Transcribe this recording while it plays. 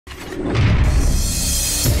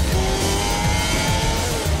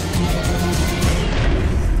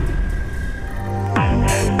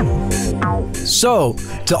So,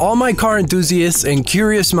 to all my car enthusiasts and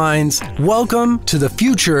curious minds, welcome to the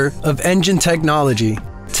future of engine technology.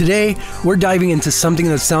 Today, we're diving into something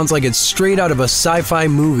that sounds like it's straight out of a sci-fi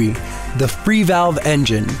movie, the FreeValve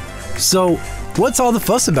engine. So, what's all the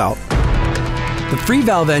fuss about? The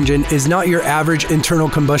FreeValve engine is not your average internal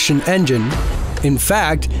combustion engine. In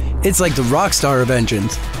fact, it's like the rock star of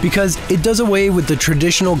engines, because it does away with the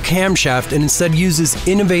traditional camshaft and instead uses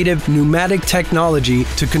innovative pneumatic technology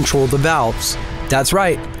to control the valves. That's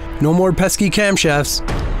right, no more pesky camshafts.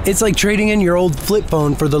 It's like trading in your old flip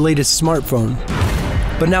phone for the latest smartphone.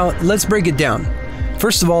 But now, let's break it down.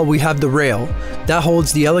 First of all, we have the rail that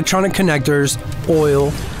holds the electronic connectors,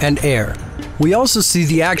 oil, and air. We also see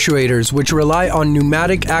the actuators, which rely on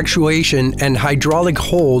pneumatic actuation and hydraulic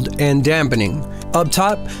hold and dampening. Up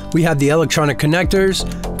top, we have the electronic connectors,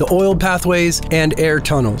 the oil pathways, and air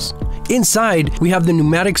tunnels. Inside, we have the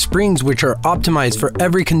pneumatic springs, which are optimized for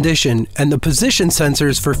every condition, and the position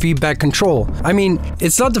sensors for feedback control. I mean,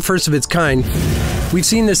 it's not the first of its kind. We've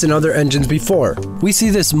seen this in other engines before. We see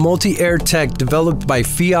this multi-air tech developed by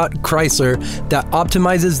Fiat Chrysler that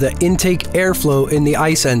optimizes the intake airflow in the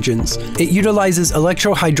ICE engines. It utilizes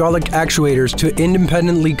electro-hydraulic actuators to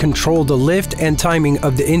independently control the lift and timing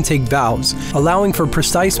of the intake valves, allowing for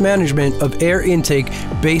precise management of air intake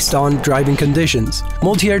based on driving conditions.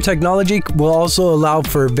 Multi-air technology will also allow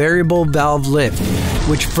for variable valve lift,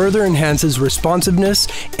 which further enhances responsiveness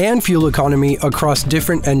and fuel economy across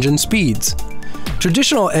different engine speeds.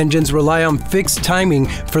 Traditional engines rely on fixed timing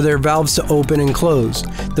for their valves to open and close.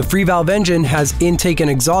 The FreeValve engine has intake and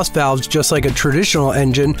exhaust valves just like a traditional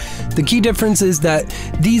engine. The key difference is that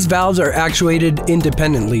these valves are actuated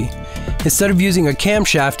independently. Instead of using a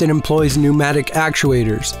camshaft, it employs pneumatic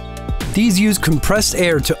actuators. These use compressed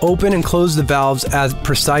air to open and close the valves at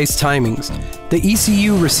precise timings. The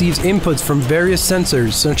ECU receives inputs from various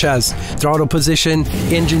sensors such as throttle position,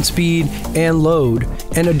 engine speed, and load,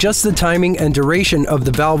 and adjusts the timing and duration of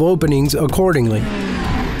the valve openings accordingly.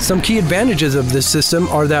 Some key advantages of this system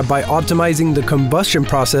are that by optimizing the combustion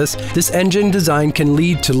process, this engine design can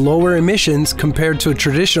lead to lower emissions compared to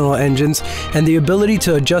traditional engines, and the ability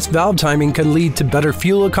to adjust valve timing can lead to better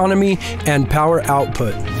fuel economy and power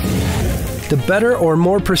output. The better or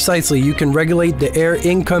more precisely you can regulate the air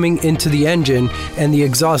incoming into the engine and the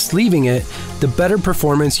exhaust leaving it, the better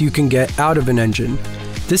performance you can get out of an engine.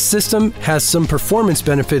 This system has some performance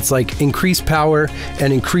benefits like increased power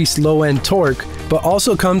and increased low-end torque, but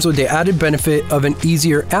also comes with the added benefit of an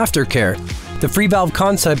easier aftercare. The FreeValve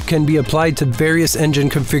concept can be applied to various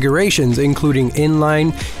engine configurations, including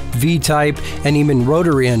inline, V-type, and even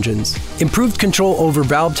rotary engines. Improved control over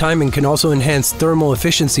valve timing can also enhance thermal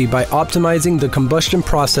efficiency by optimizing the combustion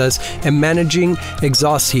process and managing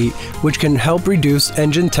exhaust heat, which can help reduce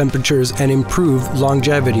engine temperatures and improve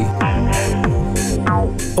longevity.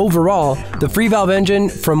 Overall, the FreeValve engine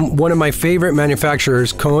from one of my favorite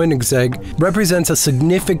manufacturers, Koenigsegg, represents a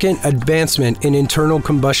significant advancement in internal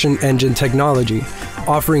combustion engine technology,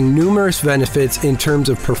 offering numerous benefits in terms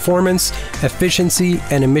of performance, efficiency,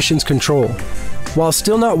 and emissions control. While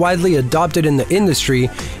still not widely adopted in the industry,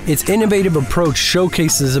 its innovative approach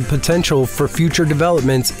showcases the potential for future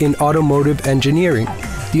developments in automotive engineering.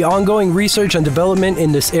 The ongoing research and development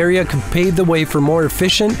in this area could pave the way for more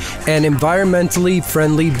efficient and environmentally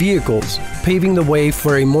friendly vehicles, paving the way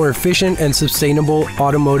for a more efficient and sustainable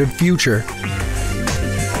automotive future.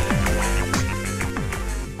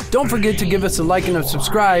 Don't forget to give us a like and a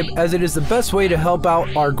subscribe, as it is the best way to help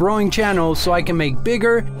out our growing channel so I can make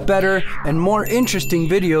bigger, better, and more interesting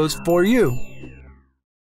videos for you.